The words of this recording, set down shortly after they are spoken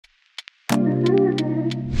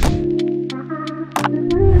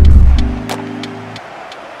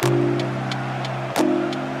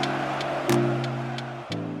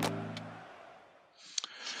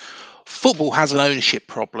Football has an ownership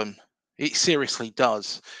problem. It seriously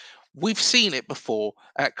does. We've seen it before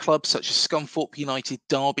at clubs such as Scunthorpe United,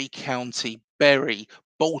 Derby County, Bury,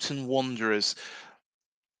 Bolton Wanderers.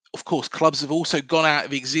 Of course, clubs have also gone out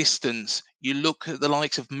of existence. You look at the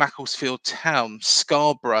likes of Macclesfield Town,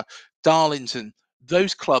 Scarborough, Darlington.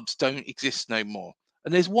 Those clubs don't exist no more.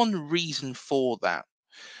 And there's one reason for that,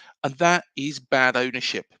 and that is bad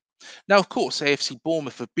ownership. Now, of course, AFC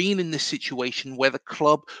Bournemouth have been in this situation where the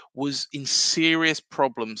club was in serious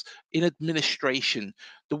problems in administration,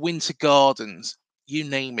 the Winter Gardens, you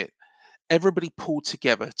name it. Everybody pulled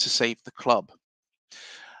together to save the club.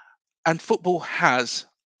 And football has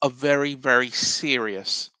a very, very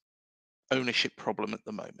serious ownership problem at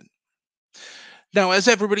the moment. Now, as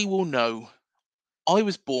everybody will know, I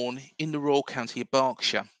was born in the Royal County of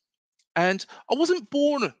Berkshire, and I wasn't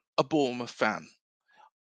born a Bournemouth fan.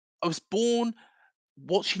 I was born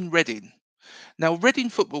watching Reading. Now, Reading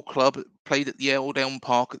Football Club played at the Old Elm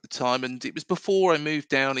Park at the time, and it was before I moved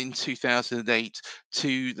down in 2008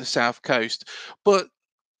 to the South Coast. But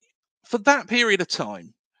for that period of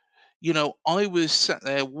time, I was sat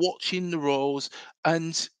there watching the Royals,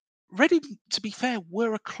 and Reading, to be fair,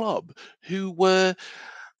 were a club who were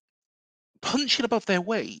punching above their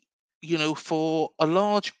weight, for a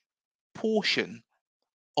large portion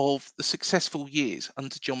of the successful years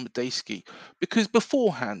under John Madejski, because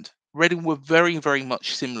beforehand, Reading were very, very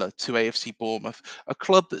much similar to AFC Bournemouth, a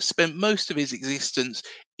club that spent most of its existence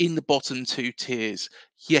in the bottom two tiers.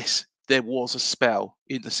 Yes, there was a spell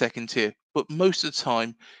in the second tier, but most of the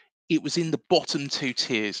time, it was in the bottom two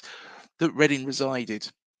tiers that Reading resided.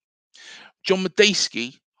 John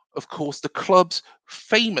Madejski, of course, the club's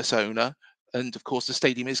famous owner, and of course, the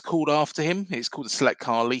stadium is called after him. It's called the Select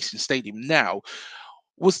Car Leasing Stadium now,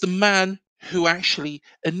 was the man who actually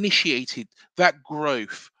initiated that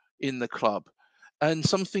growth in the club, and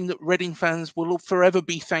something that Reading fans will forever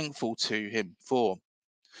be thankful to him for.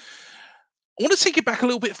 I want to take it back a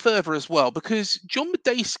little bit further as well, because John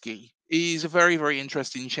Madejski is a very, very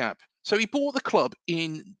interesting chap. So he bought the club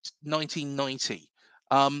in 1990,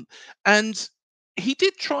 and he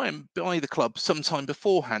did try and buy the club sometime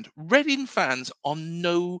beforehand. Reading fans are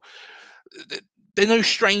they're no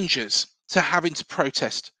strangers to having to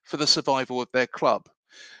protest for the survival of their club.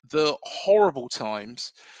 The horrible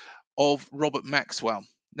times of Robert Maxwell.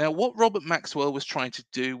 Now, what Robert Maxwell was trying to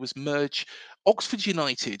do was merge Oxford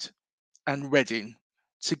United and Reading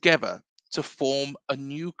together to form a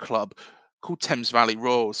new club called Thames Valley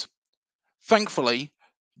Royals. Thankfully,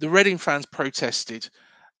 the Reading fans protested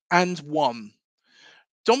and won.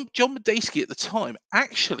 John Madejski at the time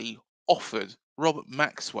actually offered Robert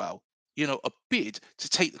Maxwell, a bid to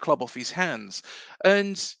take the club off his hands.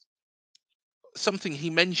 And something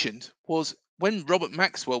he mentioned was, when Robert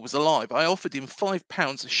Maxwell was alive, I offered him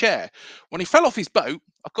 £5 a share. When he fell off his boat,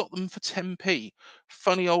 I got them for 10p.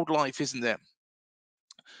 Funny old life, isn't it?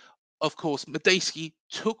 Of course, Madejski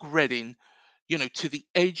took Reading, to the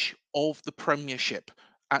edge of the Premiership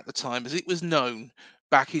at the time, as it was known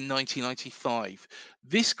back in 1995.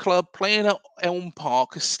 This club playing at Elm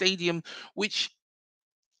Park, a stadium which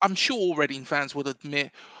I'm sure all Reading fans would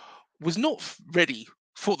admit was not ready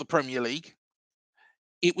for the Premier League.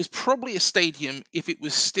 It was probably a stadium, if it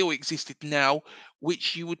was still existed now,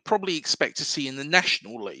 which you would probably expect to see in the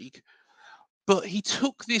National League. But he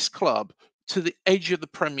took this club to the edge of the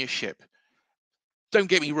Premiership. Don't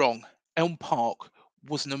get me wrong, Elm Park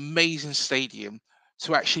was an amazing stadium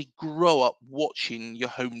to actually grow up watching your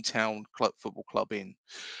hometown football club in.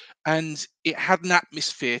 And it had an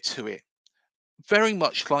atmosphere to it, very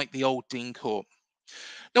much like the old Dean Court.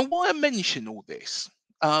 Now, why I mention all this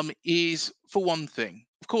is, for one thing,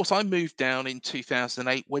 of course, I moved down in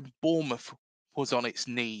 2008 when Bournemouth was on its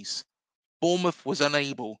knees. Bournemouth was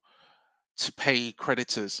unable to pay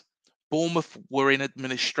creditors. Bournemouth were in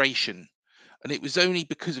administration. And it was only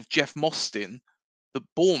because of Jeff Mostyn that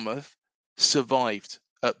Bournemouth survived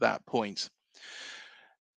at that point.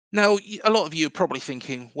 Now, a lot of you are probably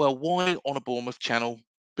thinking, well, why on a Bournemouth channel?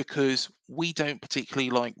 Because we don't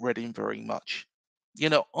particularly like Reading very much.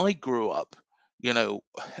 I grew up, you know,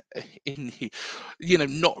 in,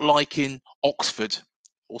 not liking Oxford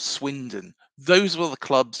or Swindon. Those were the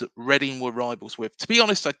clubs that Reading were rivals with. To be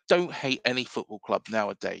honest, I don't hate any football club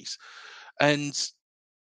nowadays. And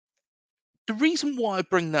the reason why I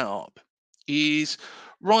bring that up is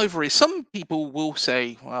rivalry. Some people will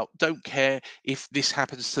say, well, don't care if this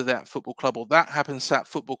happens to that football club or that happens to that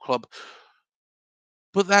football club.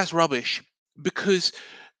 But that's rubbish, because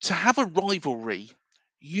to have a rivalry,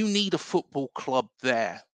 you need a football club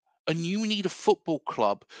there. And you need a football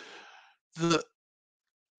club that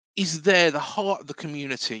is there, the heart of the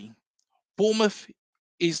community, Bournemouth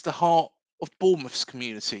is the heart of Bournemouth's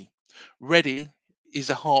community. Reading is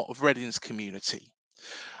the heart of Reading's community.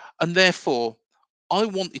 And therefore, I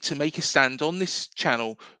wanted to make a stand on this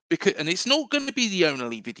channel because, and it's not going to be the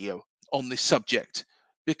only video on this subject,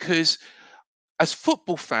 because as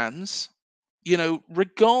football fans,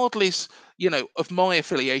 regardless, of my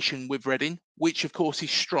affiliation with Reading, which of course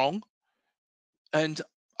is strong, and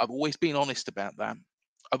I've always been honest about that.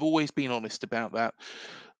 I've always been honest about that.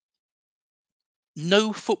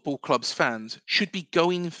 No football club's fans should be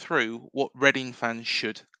going through what Reading fans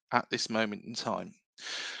should at this moment in time.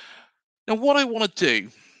 Now, what I want to do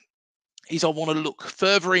is I want to look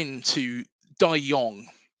further into Dai Yongge,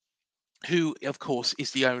 who, of course,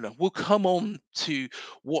 is the owner. We'll come on to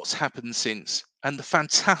what's happened since and the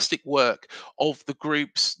fantastic work of the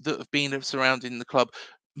groups that have been surrounding the club,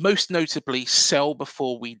 most notably Sell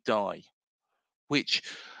Before We Dai, which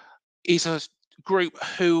is a group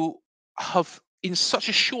who have, in such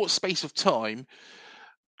a short space of time,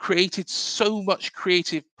 created so much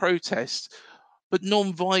creative protest, but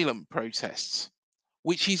non-violent protests,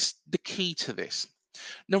 which is the key to this.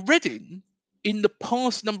 Now, Reading, in the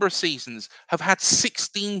past number of seasons, have had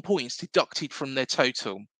 16 points deducted from their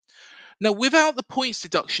total. Now, without the points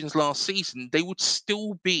deductions last season, they would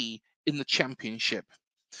still be in the Championship.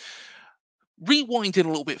 Rewinding a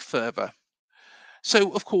little bit further.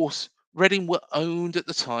 So, of course, Reading were owned at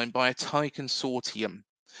the time by a Thai consortium,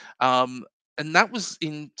 and that was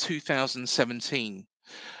in 2017.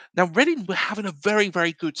 Now, Reading were having a very,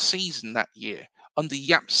 very good season that year under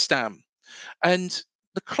Yap Stam, and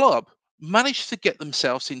the club managed to get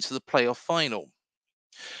themselves into the playoff final.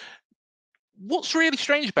 What's really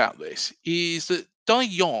strange about this is that Dai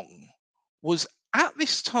Yongge was at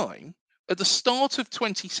this time, at the start of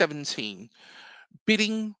 2017,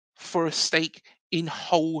 bidding for a stake in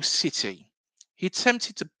Hull City. He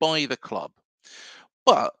attempted to buy the club,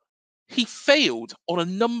 but he failed on a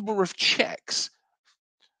number of checks,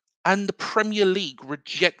 and the Premier League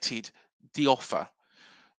rejected the offer.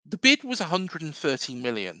 The bid was $130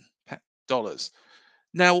 million.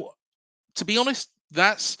 Now, to be honest,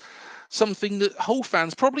 that's something that Hull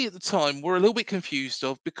fans probably at the time were a little bit confused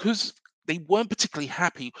of, because they weren't particularly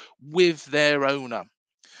happy with their owner.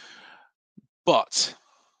 But,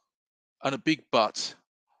 and a big but,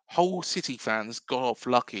 Hull City fans got off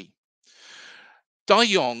lucky. Dai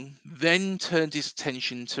Yongge then turned his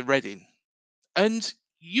attention to Reading, and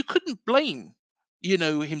you couldn't blame,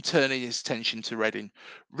 him turning his attention to Reading.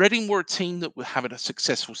 Reading were a team that were having a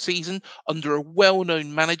successful season under a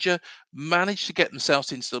well-known manager, managed to get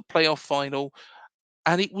themselves into the playoff final,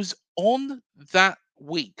 and it was on that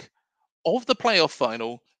week of the playoff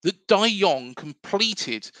final that Dai Yongge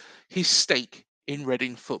completed his stake in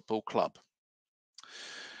Reading Football Club.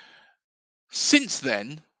 Since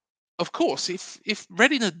then, of course, if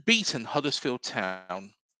Reading had beaten Huddersfield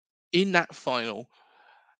Town in that final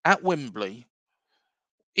at Wembley,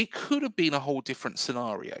 it could have been a whole different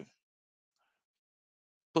scenario,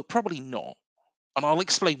 but probably not. And I'll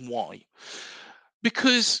explain why.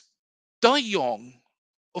 Because Dai Yongge,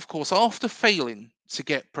 of course, after failing to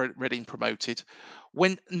get Reading promoted,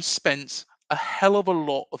 went and spent a hell of a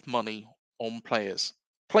lot of money on players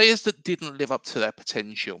that didn't live up to their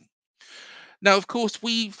potential. Now, of course,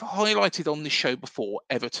 we've highlighted on this show before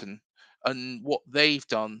Everton and what they've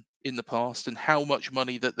done in the past and how much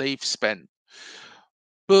money that they've spent.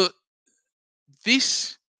 But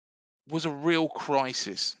this was a real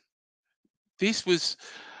crisis. This was,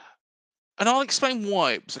 and I'll explain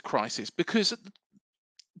why it was a crisis, because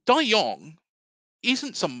Dai Yongge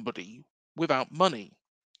isn't somebody without money.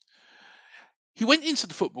 He went into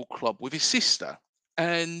the football club with his sister,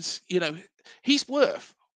 and he's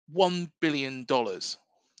worth $1 billion,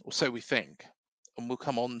 or so we think, and we'll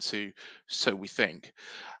come on to so we think.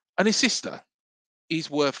 And his sister is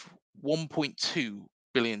worth $1.2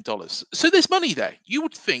 billion. So there's money there. You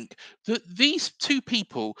would think that these two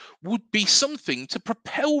people would be something to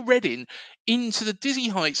propel Reading into the dizzy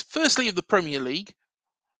heights, firstly of the Premier League.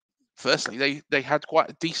 Firstly, they had quite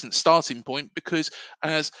a decent starting point, because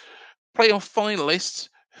as playoff finalists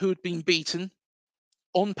who had been beaten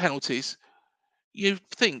on penalties, you'd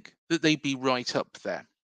think that they'd be right up there.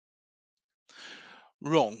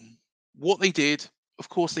 Wrong. What they did, of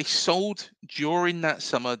course, they sold during that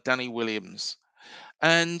summer Danny Williams,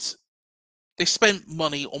 and they spent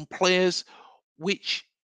money on players which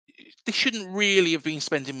they shouldn't really have been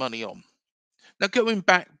spending money on. Now, going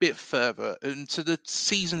back a bit further into the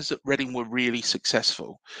seasons that Reading were really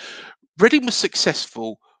successful, Reading was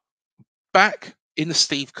successful back in the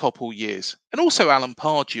Steve Coppell years, and also Alan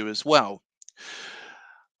Pardew as well.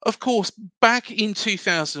 Of course, back in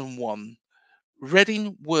 2001,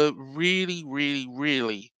 Reading were really, really,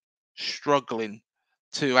 really struggling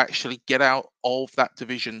to actually get out of that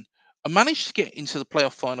division and managed to get into the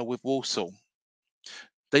playoff final with Walsall.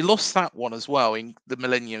 They lost that one as well in the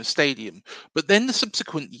Millennium Stadium. But then the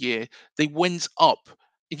subsequent year, they went up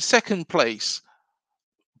in second place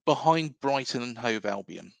behind Brighton and Hove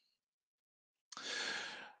Albion.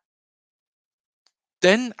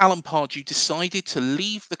 Then Alan Pardew decided to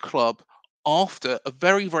leave the club after a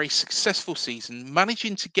very, very successful season,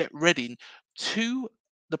 managing to get Reading to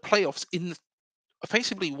the playoffs in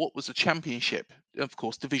effectively what was a championship, of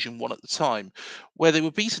course, Division One at the time, where they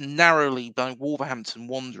were beaten narrowly by Wolverhampton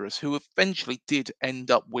Wanderers, who eventually did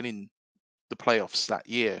end up winning the playoffs that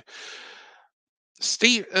year.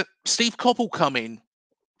 Steve Coppell come in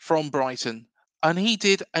from Brighton, and he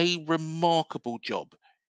did a remarkable job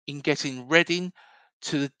in getting Reading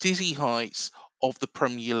to the dizzy heights of the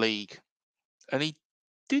Premier League. And he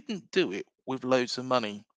didn't do it with loads of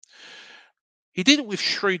money. He did it with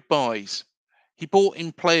shrewd buys. He bought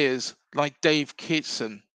in players like Dave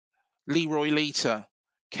Kitson, Leroy Lita,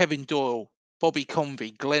 Kevin Doyle, Bobby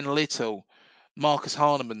Convey, Glenn Little, Marcus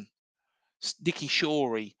Harneman, Nicky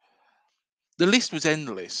Shorey. The list was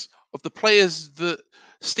endless of the players that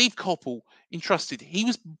Steve Coppell entrusted. He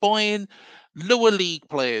was buying lower league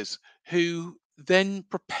players who then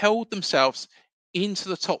propelled themselves into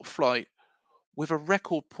the top flight with a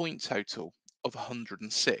record point total of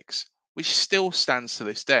 106, which still stands to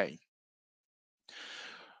this day.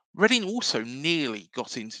 Reading also nearly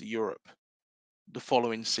got into Europe the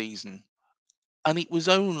following season, and it was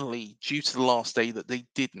only due to the last day that they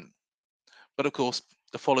didn't. But of course,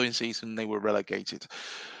 the following season they were relegated.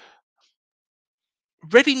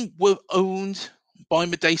 Reading were owned by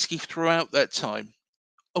Madejski throughout that time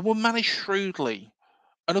and were managed shrewdly,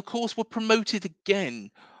 and of course were promoted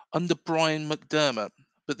again under Brian McDermott.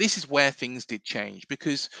 But this is where things did change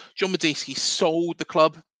because John Madejski sold the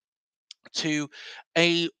club to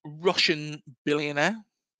a Russian billionaire.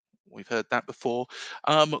 We've heard that before,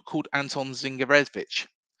 called Anton Zingarevich.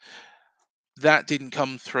 That didn't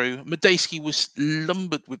come through. Madejski was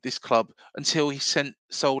lumbered with this club until he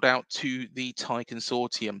sold out to the Thai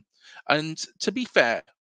consortium. And to be fair,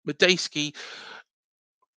 Madejski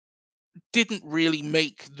didn't really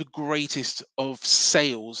make the greatest of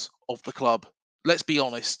sales of the club. Let's be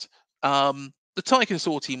honest. The Thai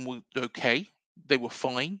consortium were okay. They were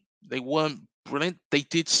fine. They weren't brilliant. They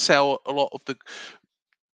did sell a lot of the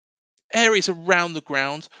areas around the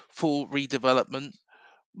ground for redevelopment,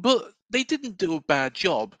 but they didn't do a bad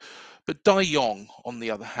job. But Dai Yongge, on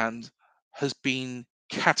the other hand, has been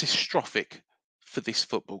catastrophic for this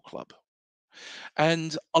football club.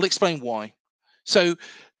 And I'll explain why. So,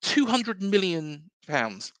 £200 million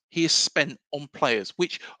he has spent on players,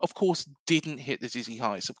 which of course didn't hit the dizzy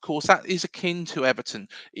heights. Of course, that is akin to Everton,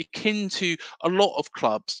 akin to a lot of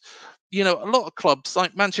clubs. You know, a lot of clubs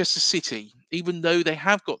like Manchester City, even though they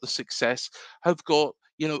have got the success, have got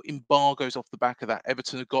embargoes off the back of that.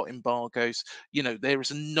 Everton have got embargoes. There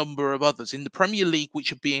is a number of others in the Premier League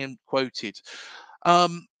which are being quoted.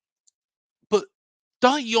 Um, but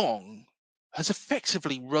Dai Yongge has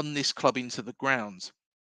effectively run this club into the ground.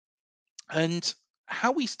 And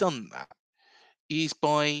how he's done that is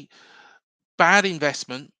by bad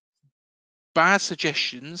investment, bad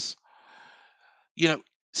suggestions.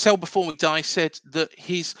 Sell Before We Die said that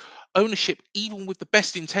his ownership, even with the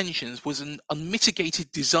best intentions, was an unmitigated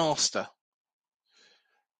disaster.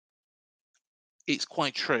 It's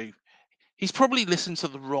quite true. He's probably listened to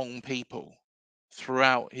the wrong people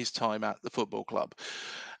throughout his time at the football club.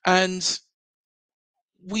 And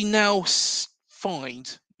we now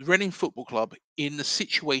find the Reading Football Club in the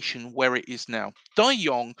situation where it is now. Dai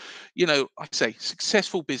Yongge, I say,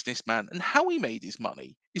 successful businessman, and how he made his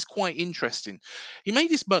money is quite interesting. He made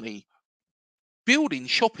his money building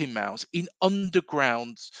shopping malls in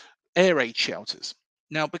underground air raid shelters.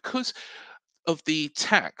 Now, because of the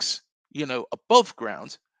tax, above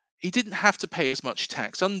ground, he didn't have to pay as much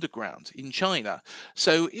tax underground in China.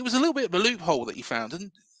 So it was a little bit of a loophole that he found,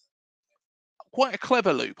 and quite a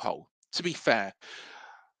clever loophole, to be fair.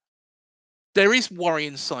 There is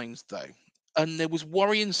worrying signs, though, and there was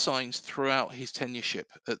worrying signs throughout his tenureship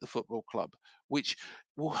at the football club, which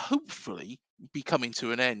will hopefully be coming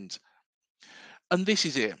to an end. And this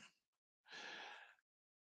is it.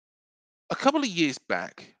 A couple of years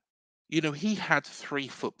back, he had three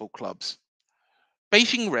football clubs: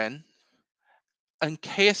 Beijing Ren and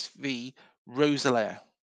KSV Roeselare.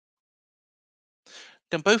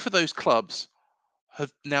 Then both of those clubs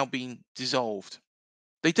have now been dissolved.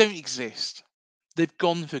 They don't exist. They've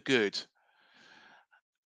gone for good.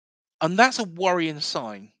 And that's a worrying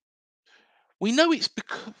sign. We know it's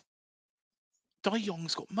because Dai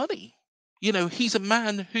Yongge's got money. He's a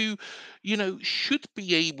man who, should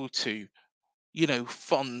be able to,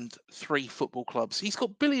 fund 3 football clubs. He's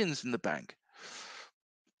got billions in the bank.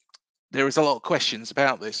 There is a lot of questions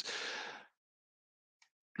about this.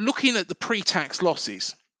 Looking at the pre-tax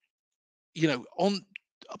losses, on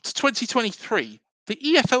up to 2023, the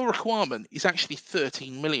EFL requirement is actually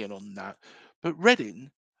 13 million on that, but Reading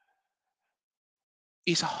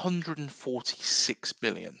is 146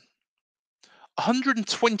 million.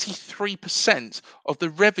 123% of the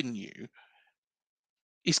revenue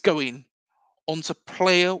is going onto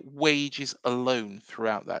player wages alone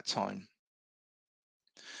throughout that time.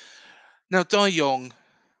 Now, Dai Yongge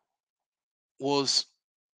was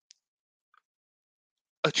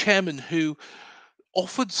a chairman who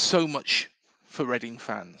offered so much for Reading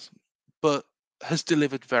fans, but has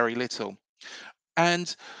delivered very little.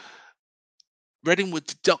 And Reading were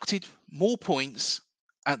deducted more points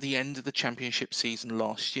at the end of the championship season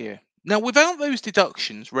last year. Now, without those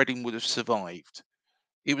deductions, Reading would have survived.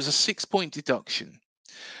 It was a 6-point deduction.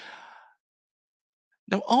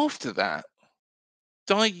 Now, after that,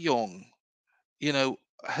 Dai Yongge,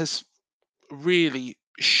 has really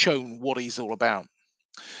shown what he's all about.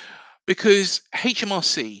 Because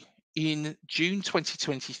HMRC in June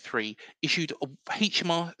 2023 issued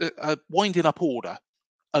a winding up order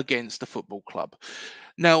against the football club.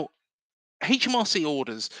 Now, HMRC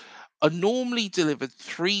orders are normally delivered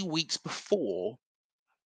 3 weeks before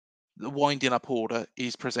the winding up order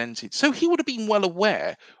is presented. So he would have been well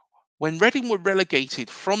aware when Reading were relegated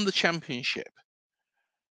from the Championship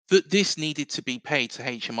that this needed to be paid to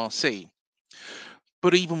HMRC.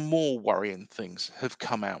 But even more worrying things have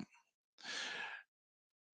come out.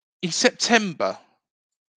 In September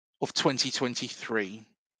of 2023,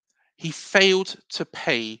 he failed to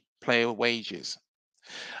pay player wages.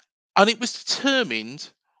 And it was determined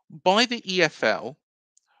by the EFL,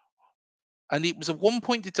 and it was a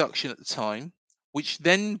 1-point deduction at the time, which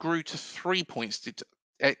then grew to 3 points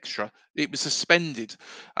extra. It was suspended,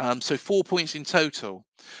 so 4 points in total,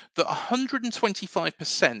 that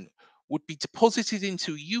 125% would be deposited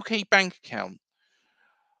into a UK bank account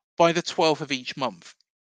by the 12th of each month.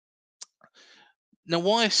 Now,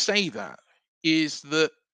 why I say that is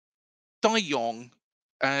that Dai Yongge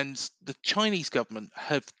and the Chinese government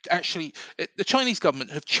have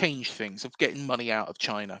changed things of getting money out of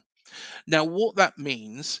China. Now, what that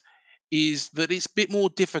means is that it's a bit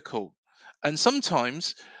more difficult, and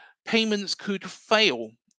sometimes payments could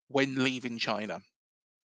fail when leaving China.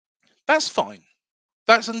 That's fine.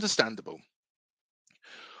 That's understandable.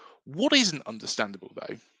 What isn't understandable,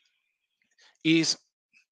 though, is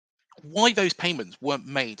why those payments weren't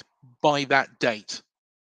made by that date.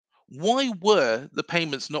 Why were the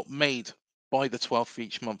payments not made by the 12th of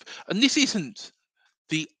each month? And this isn't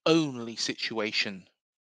the only situation.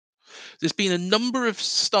 There's been a number of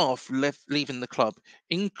staff leaving the club,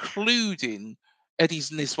 including Eddie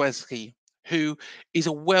Nisweski, who is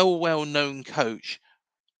a well-known coach.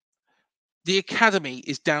 The academy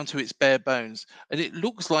is down to its bare bones, and it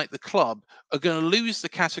looks like the club are going to lose the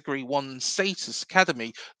Category 1 status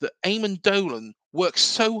academy that Eamon Dolan worked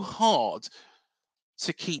so hard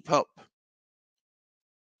to keep up.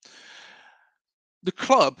 The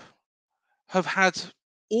club have had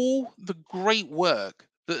all the great work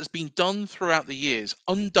that has been done throughout the years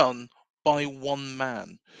undone by one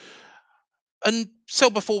man. And Sell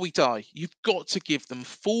Before We Die, you've got to give them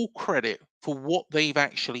full credit for what they've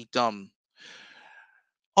actually done.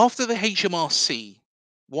 After the HMRC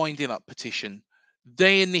winding up petition,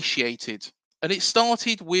 they initiated, and it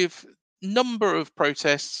started with number of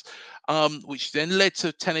protests, which then led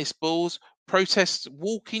to tennis balls, protests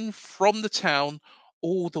walking from the town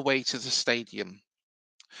all the way to the stadium.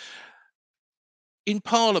 In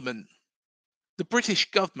Parliament, the British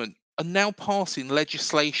government are now passing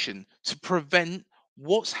legislation to prevent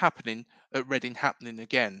what's happening at Reading happening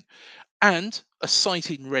again, and are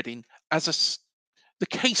citing Reading as the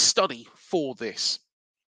case study for this.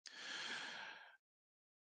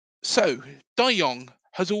 So, Dai Yongge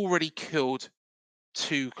has already killed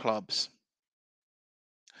 2 clubs.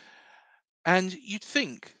 And you'd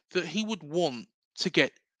think that he would want to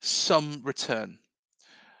get some return.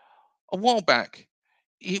 A while back,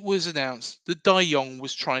 it was announced that Dai Yongge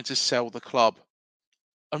was trying to sell the club,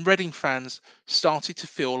 and Reading fans started to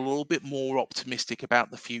feel a little bit more optimistic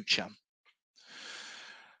about the future.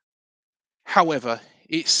 However,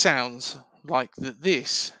 it sounds like that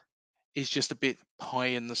this is just a bit pie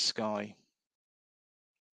in the sky.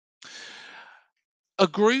 A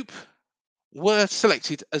group were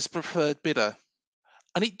selected as preferred bidder,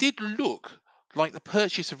 and it did look like the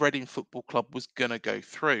purchase of Reading Football Club was going to go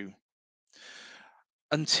through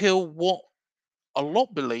until what a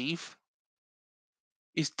lot believe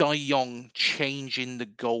is Dai Yongge changing the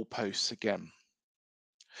goalposts again.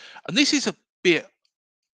 And this is a bit,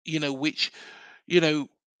 which,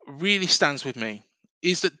 really stands with me,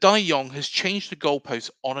 is that Dai Yongge has changed the goalposts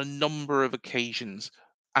on a number of occasions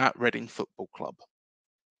at Reading Football Club.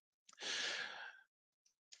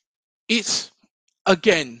 It's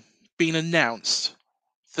again been announced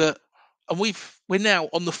that, and we're now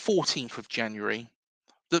on the 14th of January,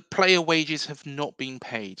 that player wages have not been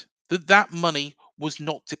paid, that money was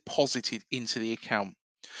not deposited into the account.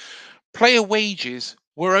 Player wages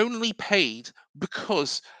were only paid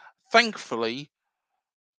because, thankfully,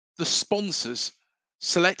 the sponsors,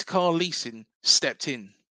 Select Car Leasing, stepped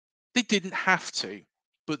in. They didn't have to,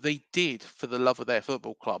 but they did for the love of their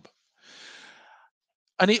football club.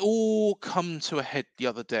 And it all come to a head the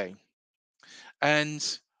other day. And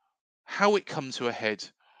how it come to a head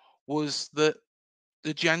was that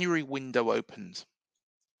the January window opened.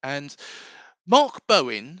 And Mark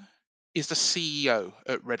Bowen is the CEO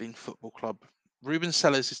at Reading Football Club. Ruben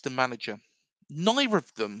Sellers is the manager. Neither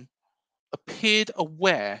of them appeared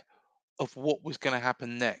aware of what was going to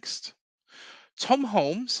happen next. Tom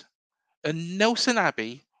Holmes and Nelson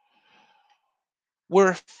Abbey were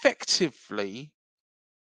effectively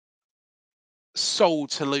sold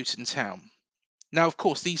to Luton Town. Now, of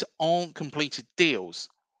course, these aren't completed deals,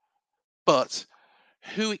 but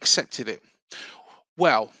who accepted it?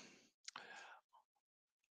 Well,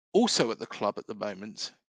 also at the club at the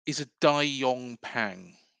moment is a Dai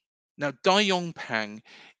Yongge. Now, Dai Yongge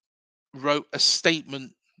wrote a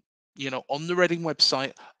statement, on the Reading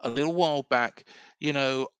website a little while back,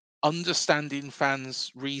 understanding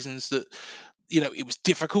fans' reasons that, it was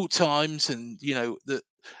difficult times and, that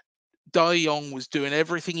Dai Yongge was doing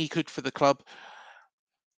everything he could for the club.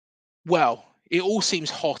 Well, it all seems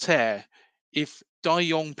hot air if Dai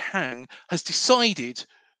Yongge has decided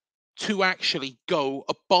to actually go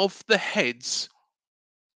above the heads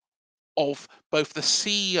of both the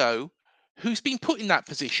CEO, who's been put in that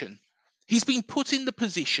position. He's been put in the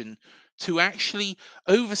position to actually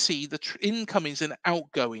oversee the incomings and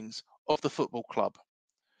outgoings of the football club,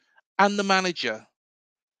 and the manager.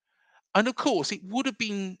 And of course, it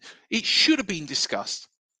should have been discussed.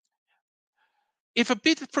 If a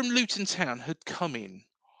bid from Luton Town had come in,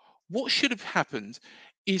 what should have happened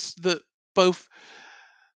is that both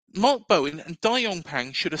Mark Bowen and Dai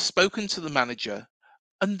Yongge should have spoken to the manager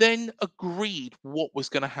and then agreed what was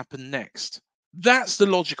going to happen next. That's the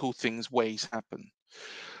logical ways happen.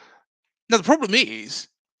 Now the problem is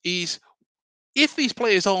if these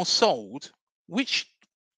players are sold, which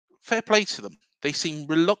fair play to them, they seem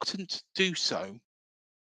reluctant to do so.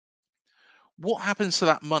 What happens to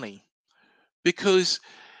that money? Because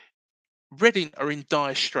Reading are in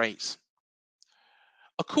dire straits.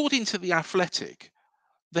 According to the Athletic,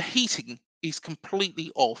 the heating is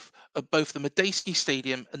completely off at both the Madejski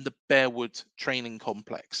Stadium and the Bearwood training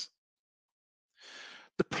complex.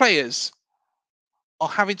 The players are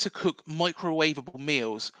having to cook microwavable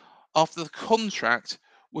meals after the contract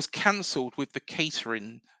was cancelled with the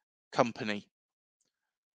catering company.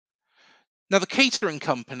 Now, the catering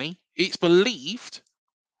company, it's believed,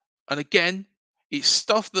 and again, it's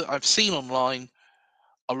stuff that I've seen online,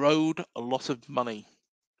 are owed a lot of money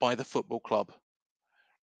by the football club.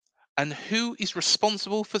 And who is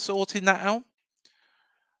responsible for sorting that out?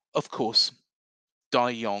 Of course,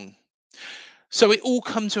 Dai Yongge. So it all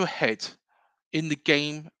come to a head in the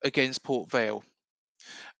game against Port Vale.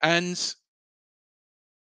 And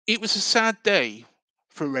it was a sad day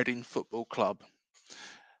for Reading Football Club.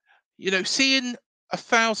 Seeing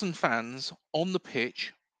 1,000 fans on the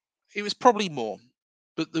pitch, it was probably more,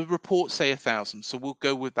 but the reports say 1,000, so we'll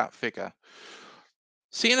go with that figure.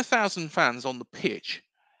 Seeing 1,000 fans on the pitch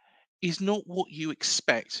is not what you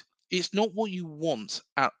expect. It's not what you want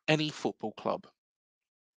at any football club.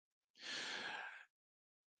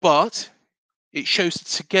 But it shows the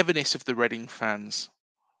togetherness of the Reading fans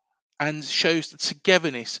and shows the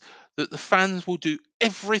togetherness that the fans will do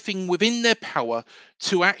everything within their power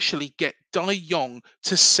to actually get Dai Yongge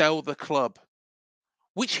to sell the club,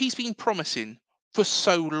 which he's been promising for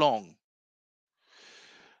so long.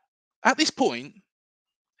 At this point,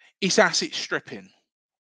 it's asset stripping.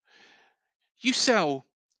 You sell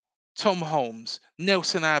Tom Holmes,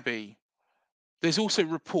 Nelson Abbey. There's also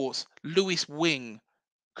reports Lewis Wing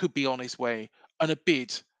could be on his way, and a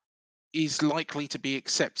bid is likely to be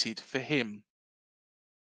accepted for him.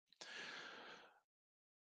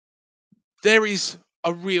 There is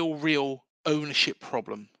a real ownership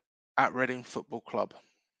problem at Reading Football Club.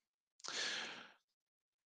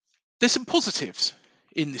 There's some positives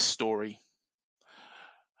in this story.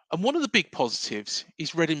 And one of the big positives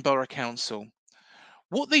is Reading Borough Council.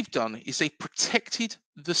 What they've done is they've protected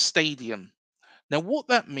the stadium. Now, what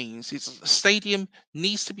that means is that the stadium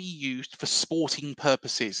needs to be used for sporting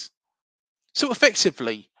purposes. So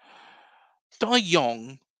effectively, Dai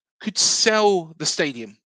Yongge could sell the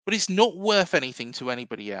stadium, but it's not worth anything to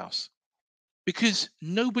anybody else because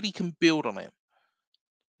nobody can build on it.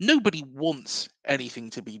 Nobody wants anything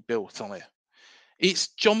to be built on it. It's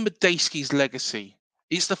John Madejski's legacy.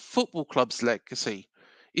 It's the football club's legacy.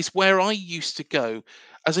 It's where I used to go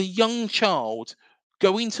as a young child,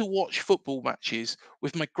 going to watch football matches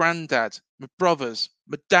with my granddad, my brothers,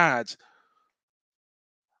 my dad,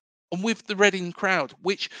 and with the Reading crowd,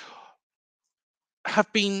 which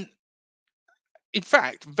have been, in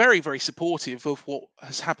fact, very, very supportive of what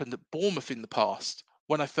has happened at Bournemouth in the past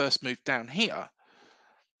when I first moved down here.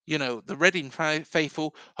 You know, the Reading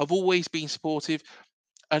faithful have always been supportive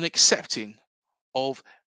and accepting of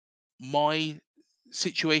my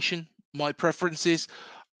situation, my preferences,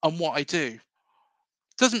 and what I do.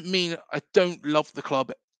 Doesn't mean I don't love the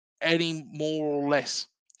club any more or less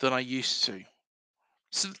than I used to.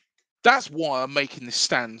 So that's why I'm making this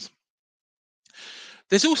stand.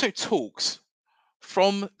 There's also talks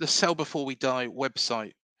from the Sell Before We Die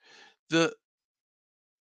website that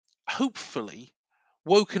hopefully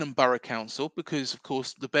Wokingham Borough Council, because of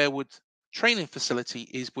course the Bearwood training facility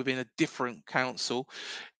is within a different council,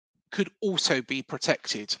 could also be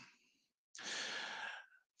protected.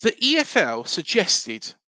 The EFL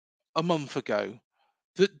suggested a month ago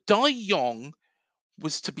that Dai Yongge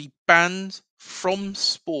was to be banned from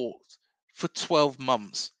sport for 12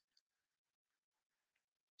 months.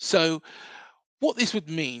 So, what this would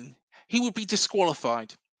mean, he would be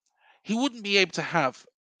disqualified. He wouldn't be able to have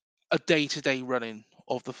a day to day running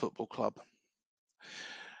of the football club.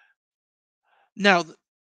 Now,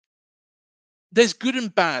 there's good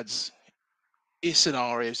and bads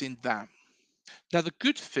scenarios in that. Now, the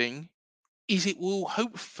good thing is it will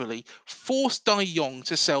hopefully force Dai Yongge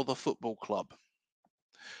to sell the football club.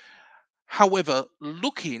 However,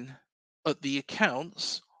 looking at the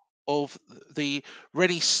accounts of the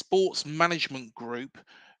Ready Sports Management Group,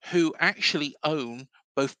 who actually own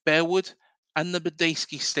both Bearwood and the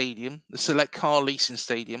Madejski Stadium, the Select Car Leasing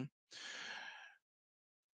Stadium,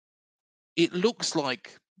 it looks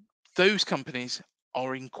like those companies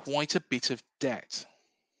are in quite a bit of debt.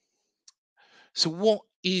 So, what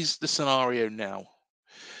is the scenario now?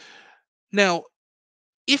 Now,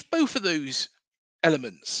 if both of those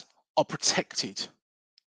elements are protected,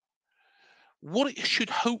 what it should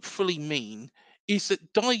hopefully mean is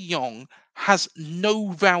that Dai Yongge has no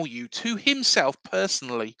value to himself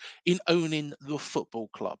personally in owning the football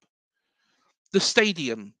club. The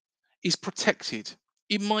stadium is protected.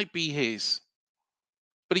 It might be his,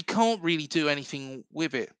 but he can't really do anything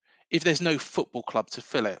with it if there's no football club to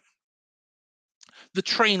fill it. The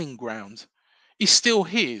training ground is still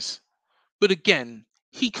his, but again,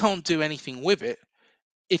 he can't do anything with it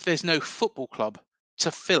if there's no football club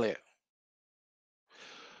to fill it.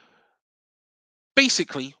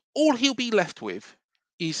 Basically, all he'll be left with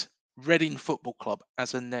is Reading Football Club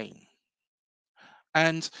as a name.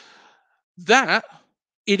 And that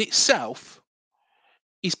in itself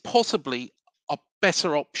is possibly a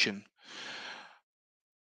better option.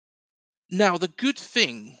 Now, the good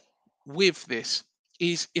thing with this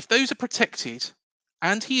is if those are protected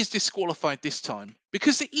and he is disqualified this time,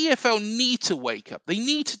 because the EFL need to wake up, they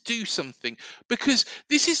need to do something, because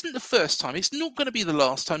this isn't the first time, it's not going to be the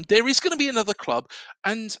last time. There is going to be another club.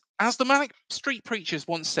 And as the Manic Street Preachers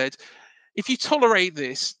once said, if you tolerate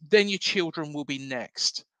this, then your children will be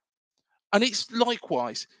next. And it's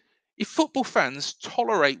likewise. If football fans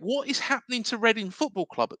tolerate what is happening to Reading Football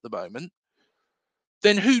Club at the moment,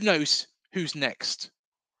 then who knows who's next?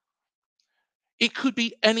 It could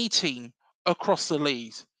be any team across the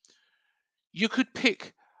league. You could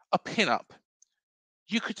pick a pin up,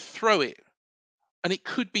 you could throw it, and it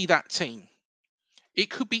could be that team. It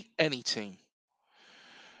could be any team.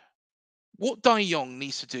 What Dai Yongge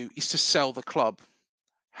needs to do is to sell the club.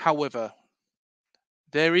 However,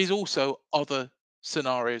 there is also other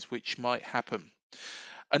scenarios which might happen.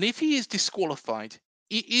 And if he is disqualified,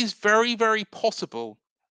 it is very, very possible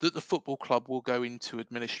that the football club will go into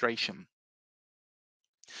administration.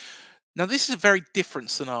 Now, this is a very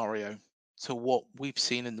different scenario to what we've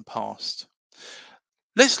seen in the past.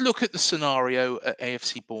 Let's look at the scenario at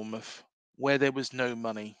AFC Bournemouth where there was no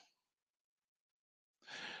money.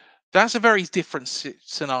 That's a very different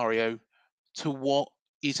scenario to what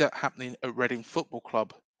is happening at Reading Football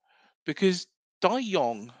Club, because Dai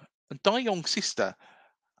Yongge and Dai Yongge's sister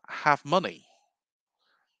have money.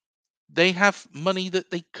 They have money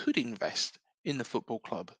that they could invest in the football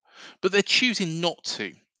club, but they're choosing not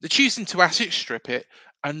to. They're choosing to asset strip it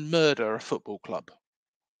and murder a football club.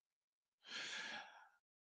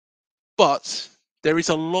 But there is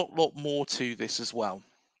a lot more to this as well.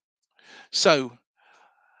 So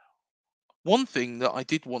one thing that I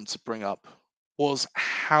did want to bring up was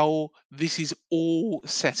how this is all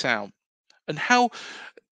set out and how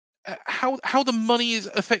the money is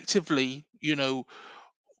effectively,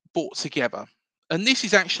 brought together. And this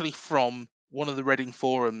is actually from one of the Reading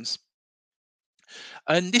forums.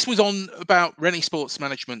 And this was on about Rennie Sports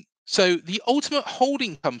Management. So the ultimate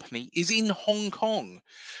holding company is in Hong Kong.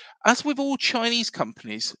 As with all Chinese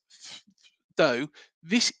companies, though,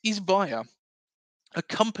 this is via a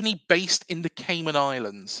company based in the Cayman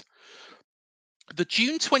Islands. The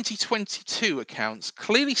June 2022 accounts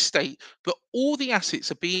clearly state that all the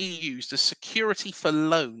assets are being used as security for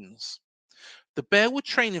loans. The Bearwood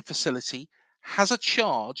training facility has a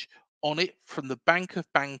charge on it from the Bank of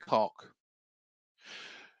Bangkok.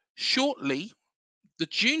 Shortly, the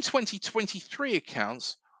June 2023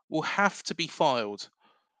 accounts will have to be filed,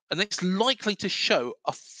 and it's likely to show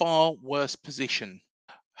a far worse position.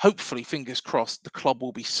 Hopefully, fingers crossed, the club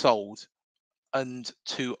will be sold and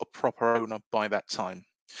to a proper owner by that time.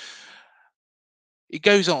 It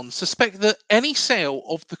goes on, suspect that any sale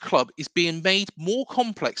of the club is being made more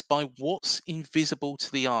complex by what's invisible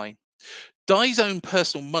to the eye. Dai's own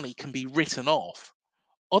personal money can be written off.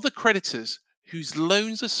 Other creditors whose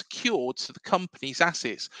loans are secured to the company's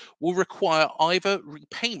assets will require either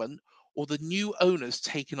repayment or the new owners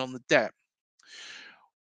taking on the debt,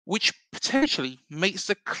 which potentially makes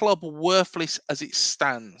the club worthless as it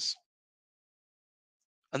stands.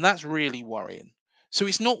 And that's really worrying. So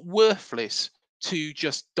it's not worthless to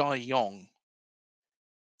just Dai Yongge.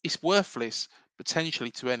 It's worthless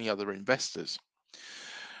potentially to any other investors.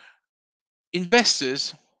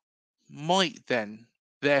 Investors might then,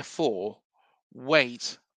 therefore,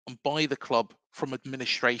 wait and buy the club from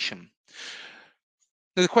administration.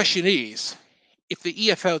 Now, the question is, if the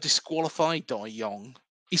EFL disqualified Dai Yongge,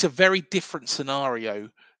 it's a very different scenario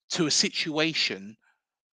to a situation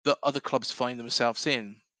that other clubs find themselves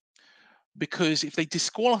in. Because if they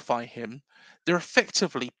disqualify him, they're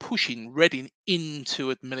effectively pushing Reading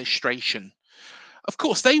into administration. Of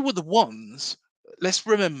course, they were the ones, let's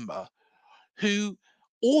remember, who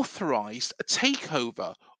authorised a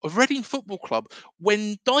takeover of Reading Football Club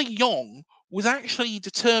when Dai Yongge was actually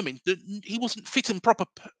determined that he wasn't fit and proper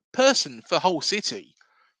person for Hull City.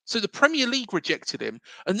 So the Premier League rejected him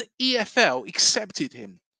and the EFL accepted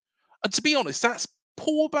him. And to be honest, that's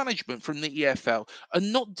poor management from the EFL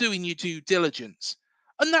and not doing your due diligence.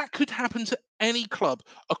 And that could happen to any club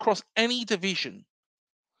across any division.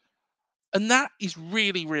 And that is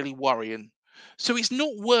really worrying. So it's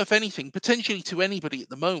not worth anything potentially to anybody at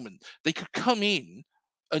the moment. They could come in,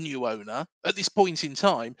 a new owner, at this point in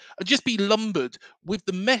time and just be lumbered with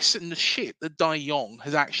the mess and the shit that Dai Yongge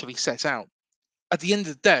has actually set out. At the end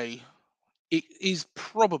of the day, it is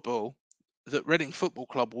probable that Reading Football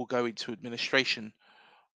Club will go into administration,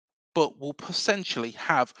 but will potentially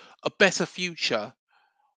have a better future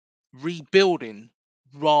rebuilding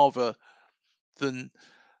rather than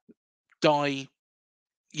Dai,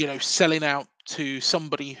 selling out to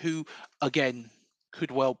somebody who, again,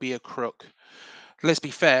 could well be a crook. Let's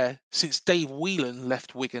be fair, since Dave Whelan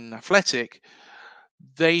left Wigan Athletic,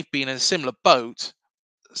 they've been in a similar boat,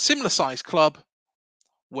 similar sized club,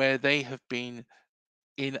 where they have been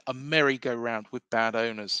in a merry-go-round with bad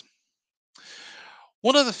owners.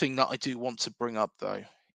 One other thing that I do want to bring up, though,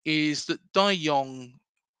 is that Dai Yongge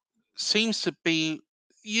seems to be,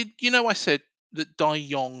 I said that Dai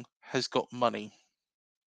Yongge has got money.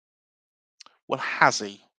 Well, has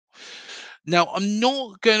he? Now, I'm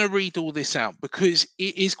not going to read all this out because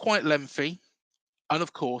it is quite lengthy. And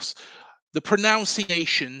of course, the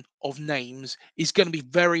pronunciation of names is going to be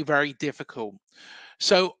very difficult.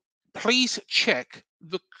 So please check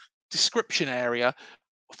the description area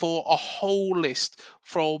for a whole list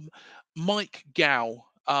from Mike Gow.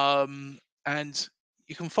 And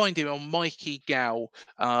you can find him on Mikey Gow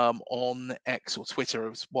on X or Twitter,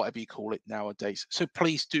 or whatever you call it nowadays. So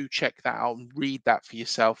please do check that out and read that for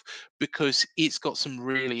yourself because it's got some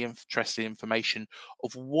really interesting information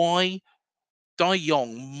of why Dai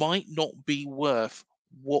Yongge might not be worth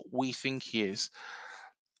what we think he is,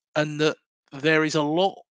 and that there is a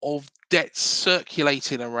lot of debt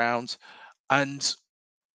circulating around, and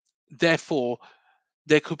therefore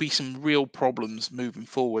there could be some real problems moving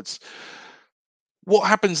forwards. What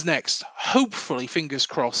happens next? Hopefully, fingers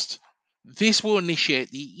crossed, this will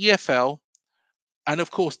initiate the EFL and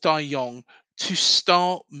of course Dai Yongge to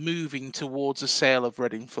start moving towards a sale of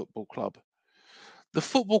Reading Football Club. The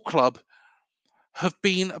football club have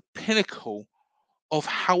been a pinnacle of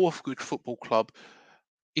how a good football club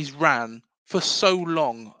is ran for so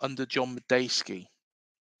long under John Madejski.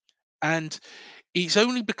 And it's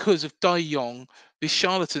only because of Dai Yongge, this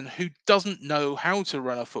charlatan who doesn't know how to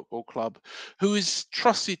run a football club, who has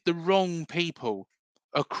trusted the wrong people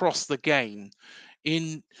across the game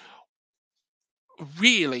in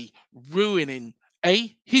really ruining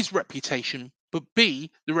A, his reputation, but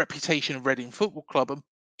B, the reputation of Reading Football Club, and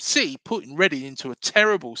C, putting Reading into a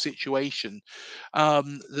terrible situation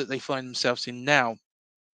that they find themselves in now.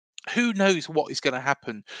 Who knows what is going to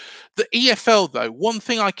happen? The EFL, though, one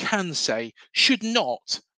thing I can say, should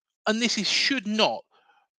not, and this is should not,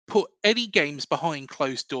 put any games behind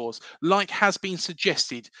closed doors, like has been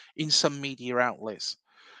suggested in some media outlets.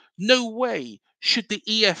 No way should the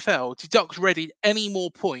EFL deduct Reading any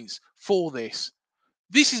more points for this.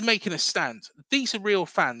 This is making a stand. These are real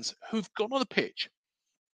fans who've gone on the pitch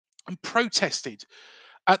and protested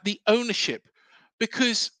at the ownership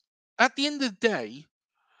because at the end of the day,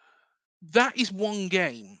 that is one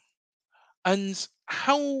game. And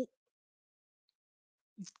how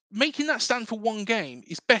making that stand for one game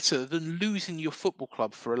is better than losing your football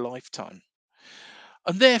club for a lifetime.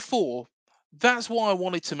 And therefore, that's why I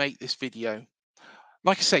wanted to make this video.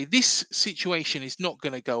 Like I say, this situation is not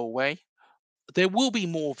going to go away. There will be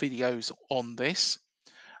more videos on this.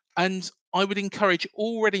 And I would encourage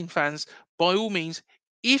all Reading fans, by all means,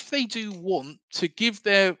 if they do want to give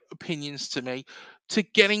their opinions to me, to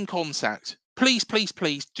get in contact. Please, please,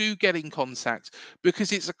 please do get in contact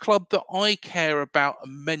because it's a club that I care about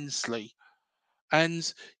immensely.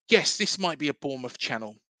 And yes, this might be a Bournemouth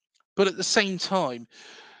channel, but at the same time,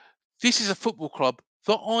 this is a football club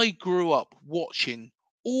that I grew up watching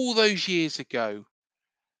all those years ago.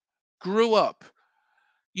 Grew up,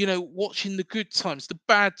 watching the good times, the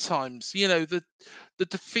bad times, the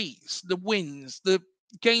defeats, the wins, the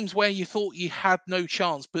games where you thought you had no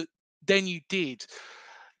chance, but then you did.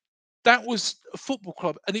 That was a football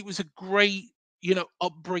club, and it was a great,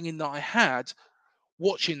 upbringing that I had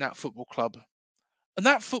watching that football club. And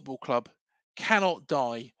that football club cannot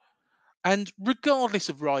die. And regardless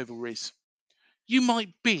of rivalries, you might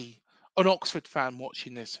be an Oxford fan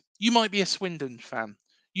watching this. You might be a Swindon fan.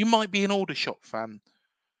 You might be an Aldershot fan.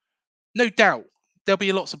 No doubt there'll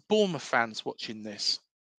be lots of Bournemouth fans watching this.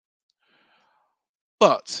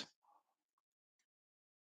 But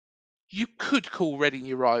you could call Reading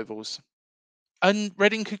your rivals, and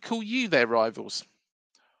Reading could call you their rivals.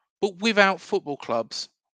 But without football clubs,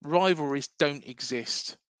 rivalries don't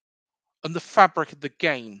exist. And the fabric of the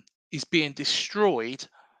game is being destroyed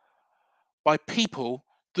by people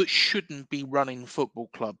that shouldn't be running football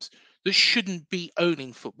clubs, that shouldn't be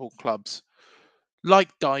owning football clubs, like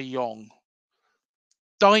Dai Yongge.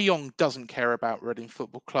 Dai Yongge doesn't care about Reading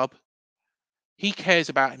Football Club. He cares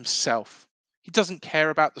about himself. He doesn't care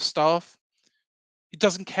about the staff. He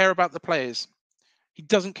doesn't care about the players. He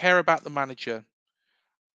doesn't care about the manager.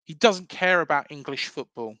 He doesn't care about English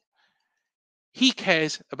football. He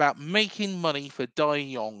cares about making money for Dai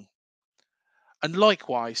Yongge. And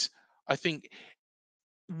likewise, I think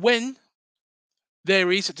when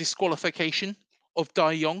there is a disqualification of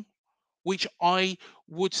Dai Yongge, which I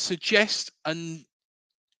would suggest and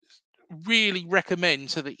really recommend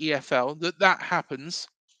to the EFL that happens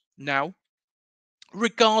now,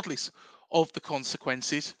 regardless of the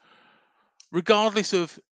consequences, regardless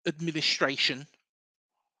of administration.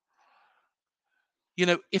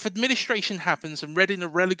 If administration happens and Reading are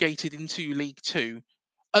relegated into League Two,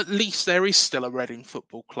 at least there is still a Reading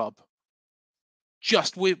Football Club.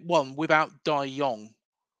 Just with one without Dai Yongge,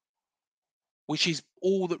 which is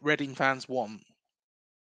all that Reading fans want.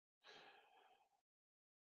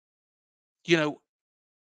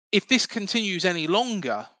 If this continues any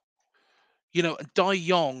longer, Dai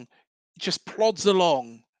Yongge just plods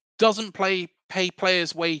along, doesn't pay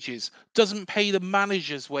players' wages, doesn't pay the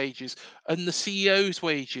managers' wages and the CEO's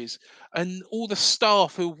wages and all the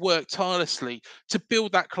staff who work tirelessly to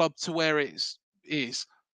build that club to where it is.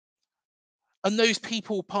 And those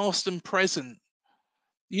people, past and present,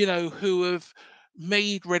 who have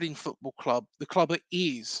made Reading Football Club the club it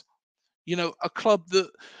is, a club that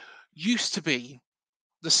used to be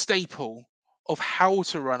the staple of how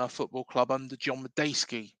to run a football club under John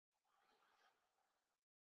Madejski.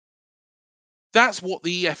 That's what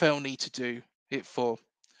the EFL need to do it for.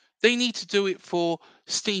 They need to do it for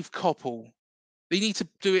Steve Coppell. They need to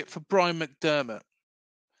do it for Brian McDermott.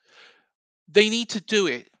 They need to do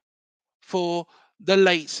it for the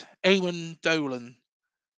late Eamon Dolan,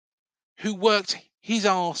 who worked his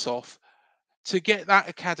arse off to get that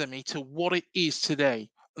academy to what it is today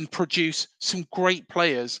and produce some great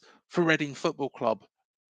players for Reading Football Club.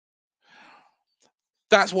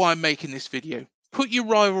 That's why I'm making this video. Put your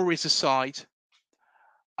rivalries aside,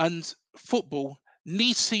 and football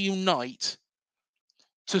needs to unite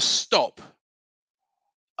to stop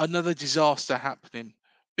another disaster happening.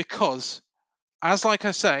 Because, as like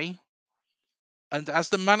I say, and as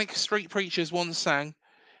the Manic Street Preachers once sang,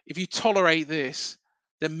 if you tolerate this,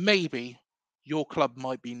 then maybe your club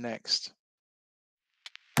might be next.